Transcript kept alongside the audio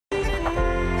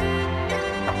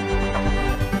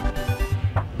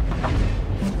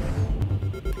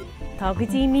Tá go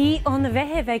dtí mí an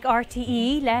bheitthe ag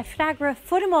RTE le freagra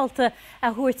fudamáilta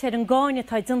a thuairt ar an gáine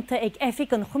tá dionta ag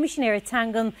eifig an choimisinéir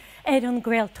teangan ar an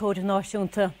Ghaeltóir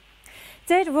náisiúnta.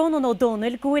 Deir Ronan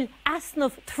O'Donnell go bhfuil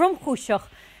asnamh tromchúiseach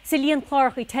sa líon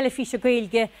chláirchaí telefíse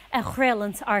Gaeilge a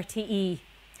chreileant RTE.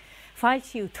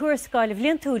 Fáiltiú Tuarascáil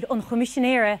Bhliantúil an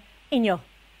choimisinéire inniu.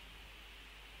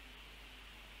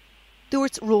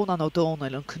 Dúirt Ronan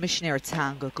O'Donnell an Commissionéir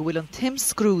Teanga go bhfuil an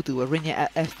timscrúdú a rinne a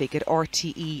eifig ar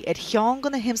RTE ar cheann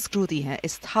gan na himscrúdaithe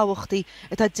is tábhachtaí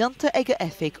atá dionta ag a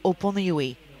eifig ó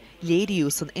Bunaíoí.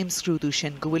 Léiriú san imscrúdú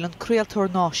sin go bhfuil an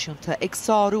Ghaeltóir náisiúnta ag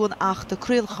sáú an achta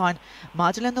craolcháin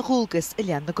maidir le na dhúlgas i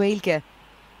lean na Gaeilge.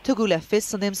 Tugadh le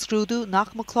fios an imscrúdú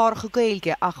nach mo chláircha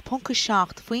Gaeilge ach ponca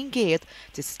 7 faoin gcéad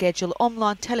de schedule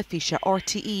omláin telefíse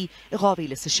RTE i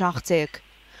 2017.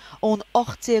 Ón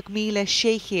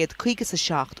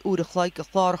 80,657 uair a chloig go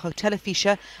chláircha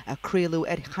telefíse a craolú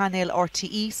ar chanéil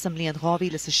RTE sam líon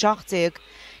 2017,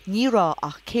 ní rá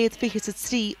ach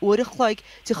 123 uair a chloig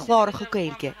de chláircha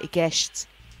Gaeilge i gceist.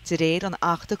 De réir an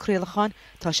 8 craolacháin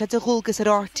tá sé de dhúlgas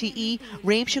ar RTE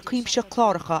réimse cuimse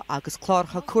chláircha agus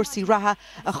chláircha cuasaí ratha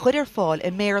a chud ar fáil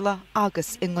i méarla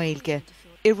agus i Gaeilge.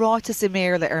 I ráitas i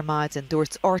méarla ar maidin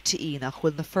dúirt RTE nach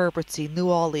bhfuil na forbartaí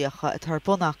nuálaíocha a tar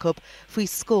bunachab faoi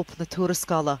scóp na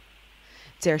Tuarascáile.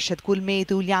 Deir siad gúil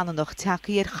méadú leananach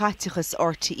tacaí ar chaiteachas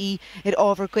RTE ar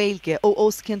ábhar Gaeilge ó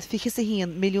oscint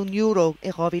 €1 milliún i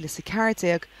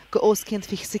 2014 go oscint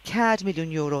 €1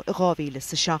 milliún i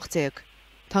 2017.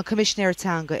 Tá Commissionéir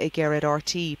Teanga ag géir ar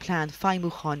RTE plán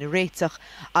feidhmiúcháin i réiteach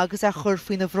agus a chur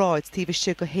faoin na bhráid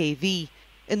tíbhaiste go héimhí.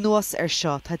 In nuas ar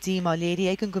seo tá díma léirí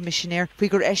ag an Commissionéir faoi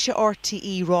gur eise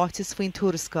RTE ráitas faoin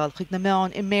Tuarascáil chuig na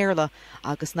meán i méarla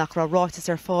agus nach rá ráitas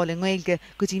ar fáil in Gaeilge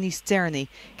go dtí níos dearnaí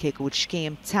cé go bhfuil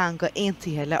scéim teanga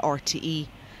aontaithe le RTE.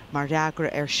 Mar reagra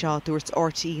ar seo dúirt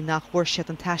RTE nach bhuair siad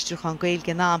an taisteachán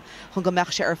Gaeilge nám chun go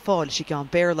mbeadh sé ar fáil si gan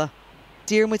béarla.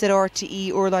 Díremuid ar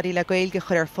RTE urladaí le Gaeilge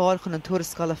chud ar fáil chun an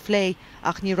Tuarascáil a phlé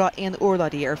ach ní rá aon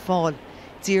urladaí ar fáil.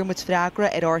 Díremuid freagra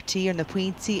ar RTE ar na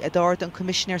pointí a d'ard an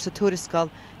Commissionéir sa Tuarascáil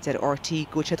deir RTE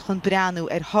go siad chun breanú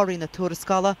ar thoirí na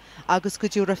Tuarascáile agus go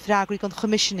dúra freagraí an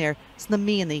Commissionéir sna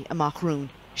míanaí amach rún.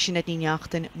 Sinad ní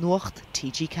neachtain Nuacht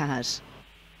TG4.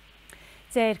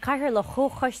 Deir caithear le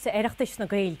chóchaiste iireachtais na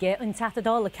Gaeilge an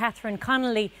teachtadála Catherine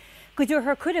Connolly go dúr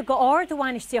thar cuireadh go ard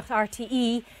amhainisteocht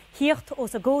RTE thíocht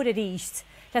os a ggóda ríist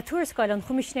le Tuarascáil an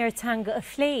Choimisinéir Teanga a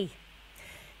phlé.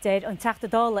 Deir an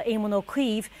teachtadála Éamon Ó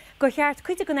Cuíomh go cheart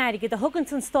cuide go airige de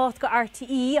thugant an stát go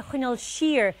RTE a chuineáil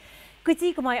siar go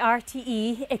dtí go mbeidh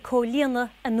RTE ag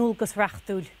comhlíonna a núlgas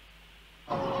reachtúil.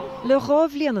 Le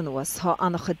rábhlíonna nuas tá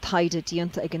annach chud taide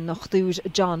díonta ag an nachtúir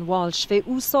John Walsh fé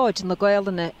úsáid na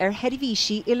Gaeilge ar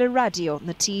heirmhísí ile radio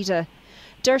na tíre.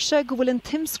 Deir sé go bhfuil an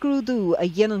timscrúdú a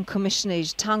dhéanann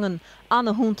Commissionéir Teangan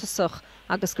anna thúntasach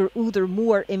agus gur údar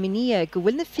mór iminí go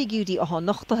bhfuil na figiúdaí a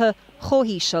nachtathe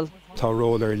chomhíseal. Tá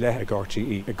rólar le ag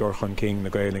RTE ag gcurchan king na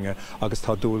Gaeilge agus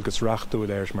tá dúlgus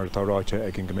reachtúil airs mar tá ráite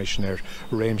ag an Commissionéir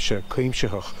réimse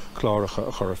cuimseach chláiricha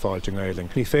a chur fáilte Gaeilge.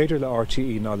 Ní féidir le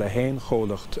RTE ná le héin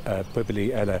cholacht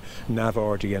poibilí eile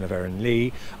neamhard a dhéanamh ar an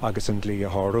lí agus an lí a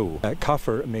thárú.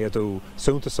 Caithfar méadú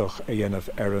súntasach a dhéanamh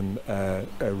ar an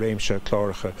réimse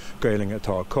chláiricha Gaeilge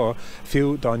atá cá.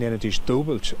 Fiú dá dhéanadís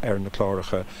dúbailt ar na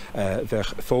chláiricha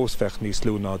bheith fós bheith níos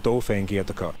lú ná dó féin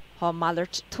géadacha. Tá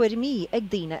mallart tuairimí ag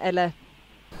daoine eile.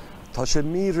 Tá sé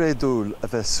mí réadúil a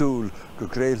bheith súil go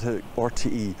gréilthe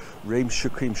RTE réimse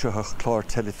cuimseach chlár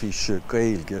telefíse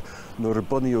Gaeilge nuair a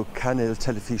bunaíodh canéil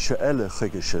telefíse eile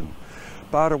chuige sin.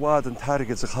 Bara bhád an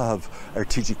targad a chahabh ar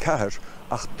TG4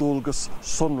 ach dúlgus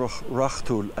sunrach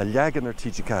reachtúil a leagan ar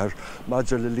TG4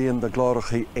 maidir le líon na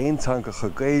gláirichaí aontangacha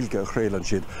Gaeilge a chréileann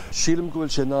siad. Sílim go bhfuil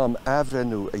sé nám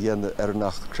amhrenú a dhéanamh ar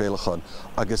nacht chréalachan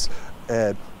agus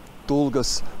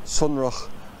dúlgus sunrach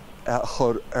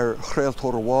chur ar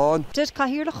chréaltóir amháin. Deir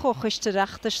caithear le chóchaiste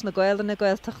reachtais na Gaeilge na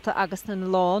Gaeltachta agus na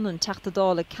lán an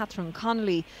teachtadála Catherine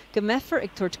Connolly go meiffar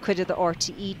ag tuairt cuireadh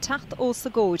RTE teacht os a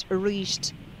ggóid a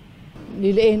ríist.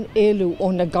 Níl éon éalú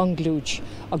ón na ganglúid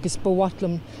agus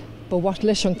bhacht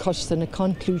leis an costa na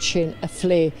conclúid sin a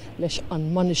phlé leis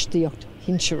an manistíocht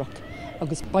hinseach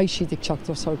agus baisiad ag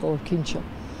teachtas ar ggóir cinse.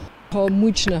 Tá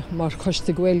muidne mar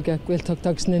costa Gaeilge Gaeltacht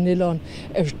agus na Nilán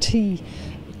ar tí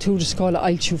Tuarascáil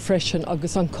ailtiú freisin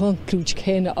agus an conclúid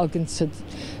chéine agan sa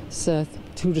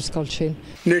Tuarascáil sin.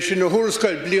 Nes sin na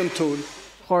Tuarascáil Bhliantúil.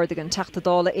 Chordaigh an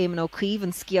teachtadála Éamon Ó Cuíomh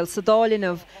an scéal sa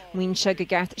dálinmh muoin se go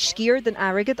gceart scíor den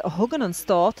airgid a thugann an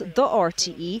stát do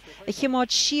RTE a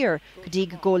chiamáid siar go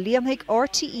dtí go líonthaigh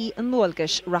RTE an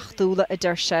nualgas reachtúla a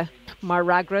deirse. Mar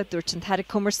ragra dúirt an teirg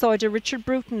cumarsáide Richard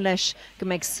Bruton leis go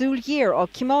mbeidh súil dhéar á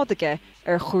chiamádaige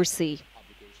ar chúrsaí.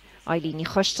 Ailíní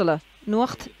Choistele,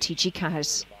 Nuacht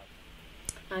TG4.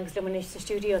 Agus le muis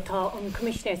studio tá an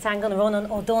commissioner Tangan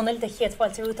Ronan O'Donnell de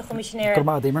chéadfáilte rúta commissioner.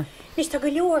 Gormadimer. Nis tá go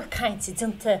leor caiinte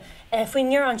dunta faoin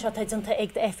neuron shot dunta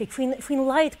ag de efik faoin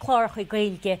leid clár chu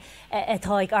gailge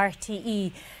atá ag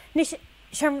RTE. Nis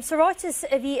Saráitis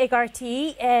a bhí ag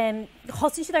RTE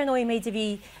chosí sé ar nó méid a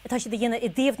bhí atá sé dhéanana I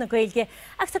dtíobh na gailge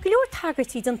ach tá go leor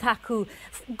tagartí don taú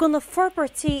gona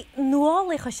forbertí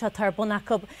nuálacha se tar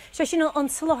bonacab se sin an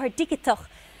sulthir digitach.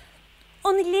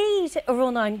 An léad a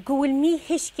Rónáin go bhfuil mí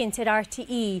hiiscint ar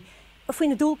RTE a faoin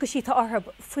na dúlga sí tá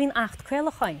orthab faoin 8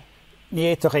 crealachain. Ní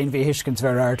éach aon bhí hiiscint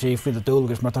ver RTE faoin na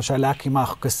dúlgas, mar tá sé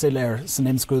leiciach go siléir san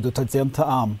imscrúdú tá dianta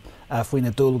am faoin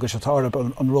na dúlgas atá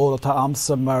orthab an róla tá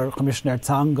amsa mar commissioner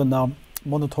Tangan na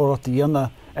monitóireachta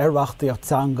dhéanana arreachtaíocht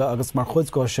Tanga agus mar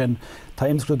chuidgó sin tá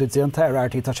imscrúdú dianta ar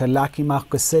RTE tá sé leiciach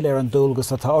go siléir an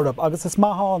dúlgas atá orthab agus is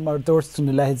maitháin mar dúirtú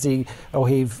na leití ó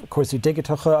híh cuasí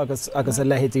digitacha agus a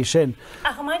leití sin.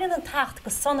 A go maidin an tacht go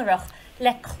sonarach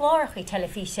le chláirchaí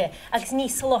telefíse agus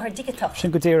níos sulthir digitach.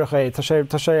 Sin go dtíireach é tá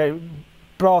sé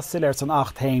bra siléir san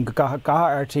 8 hain go gath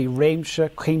RTE réimse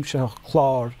cíimse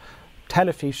chlár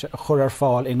telefíse a chur ar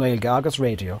fáil in Gaeilge agus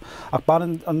radio. Ach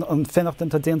ban an finnacht a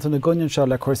déanta na gunnin seo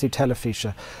le cuasaí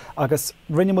telefíse agus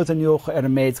rinne mu an jocha ar a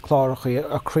méid chláirichaí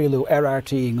a críú ar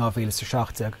RTE ngá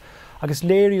 2017. Agus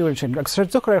léirúil sin, agus sé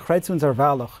duchar ar chreidún ar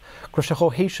bhealach, gur se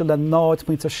chohéise le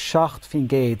 9.7 fin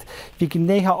géad. Bhí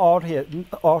gnéthe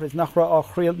áthid nach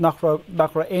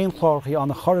ra éon chláirchaí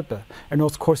anna chorbe ar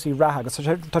nós cuasaí rathe, agus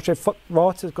tá sé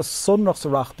ráite go sunrach sa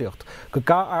reachtaíocht, go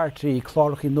ga RTE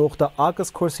chláirchaí nóachta agus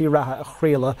cuasaí rathe a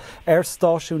chréile ar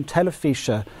stáisiún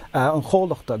telefíse an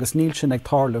chólachta agus níl sin ag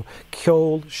tarlú,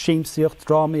 ceol, síimsíocht,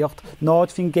 drámaíocht, 9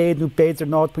 fin géad nó béidir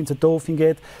 9.2 fin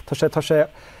géad, tá sé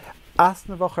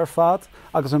asnamhach ar fad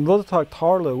agus an rudatá ag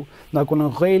tarlú na gon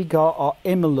an Gaeilge á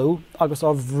imilú agus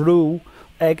á bhrú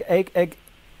ag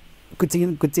go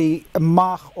dtí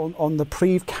amach ón na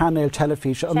príomh canal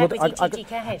telefíse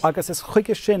agus is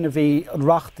chuige sin a bhí an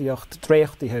reachtaíocht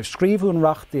dréachtaithe, scríbhún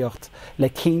reachtaíocht le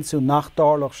cínsú nach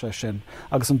dárlach sé sin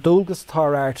agus an dúlgas tá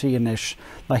RTE inis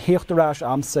na hiochtarráis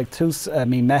amsa ag tús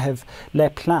mí meitheamh le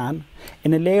plán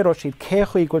ina léiró siad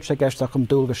céchuí gúil sé geisteach an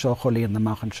dúlga seo cholíon na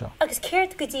machchan seo. Agus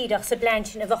céirt go dtíadach sa blein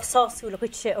sin a bheith sáúla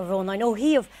chuite a Rónáin ó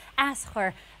híomh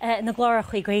aschar na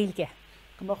gláirichaí Gaeilge.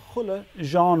 Go chulle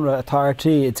genre atá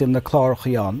RTE is in na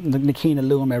chláirichaí an, na cína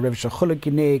luam ar ribh se chulle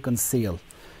gnéig an síl.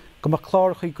 Go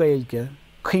chláirichaí Gaeilge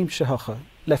cíimsethecha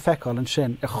le feicáil an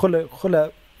sin a chulle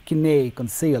gnéig an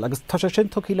síl, agus tá sé sin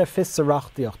tuí le fis a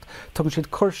reachtaíocht, tugann siad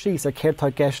cuasaí a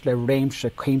céirtá gceist le réimse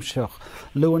cíimseach,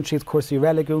 luann siad cuasaí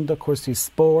religúnta, cuasaí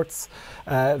sports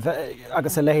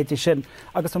agus a lehétí sin,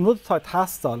 agus an rudatá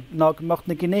tastal ná macht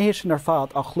na gnéhéis sin ar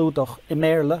fad a chlúdach I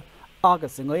méle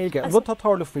agus in Gaeilge. Rud tá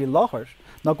tarla faoi láthir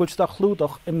ná gúilt a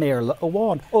chlúdach I méle a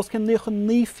bháin. Os cin níchan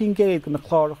ní fin géad go na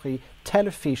chláirichaí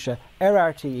telefíse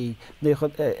ar RTE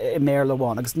I méle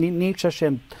bháin, agus ní sé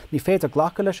sin ní féidir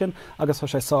ghlacha lei sin agus tá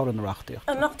sé sáir na reachtaíocht.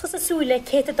 Amachtas a súla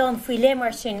céta don faoi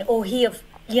lémar sin ó híomh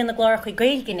líana gláirichaí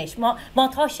Gaeilge is.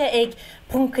 Mátá sé ag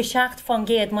punca 7 fan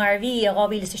géad mar bhí a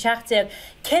 2016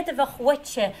 céad a bheith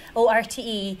huite ó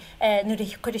RTE nuair a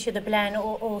chuidir siad a blein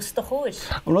ó stochóir.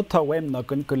 An rud tá bhaimna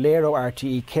go léir ó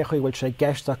RTE céchuí bhfuil sé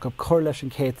geisteach go chur leis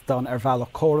an céad don ar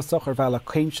bhealach chórasach, ar bhealach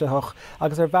cíimseach,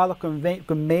 agus ar bhealach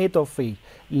go méad ó faoi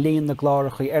líon na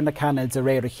gláirichaí ar na canad a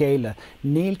réir a chéile.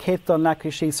 Níl céad don lecu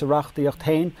sí sa reachtaíocht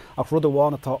tain ach rud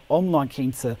amháin atá omláin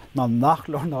cínsa ná nach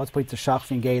leor 9.7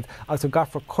 fin géad agus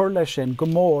gafar chur leis sin go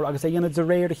mór agus a dhéanamh de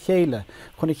réir a chéile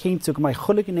chuna cínú go mbeidh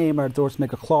chulla gnéimar dúirt me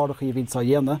go chláirichaí a bhín sa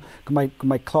dhéanana go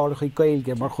mbeidh chláirichaí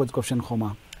Gaeilge mar chud go sin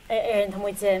chomá. An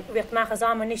muid riocht mechas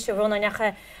am níos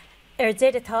Rónáinecha ar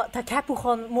déide tá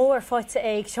ceapúchan mór fáite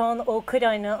ag seán ó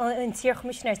chudáin an tíor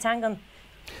commissioner Tangan.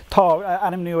 Tá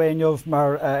anim nu éonmh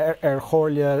mar ar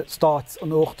chóirle stát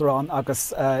an uachtarán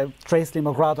agus tréslí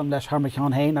mar gradam leis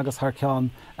Harmachán hain agus th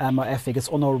ceán má effigus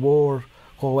onór mhór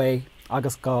choé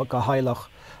agus go hailech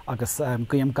agus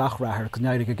guim gachrathir go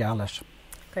neirigh go gáis.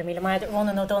 Gur míle maid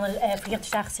Ronan O'Donnell fríocht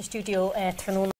sa stúdio Trnún.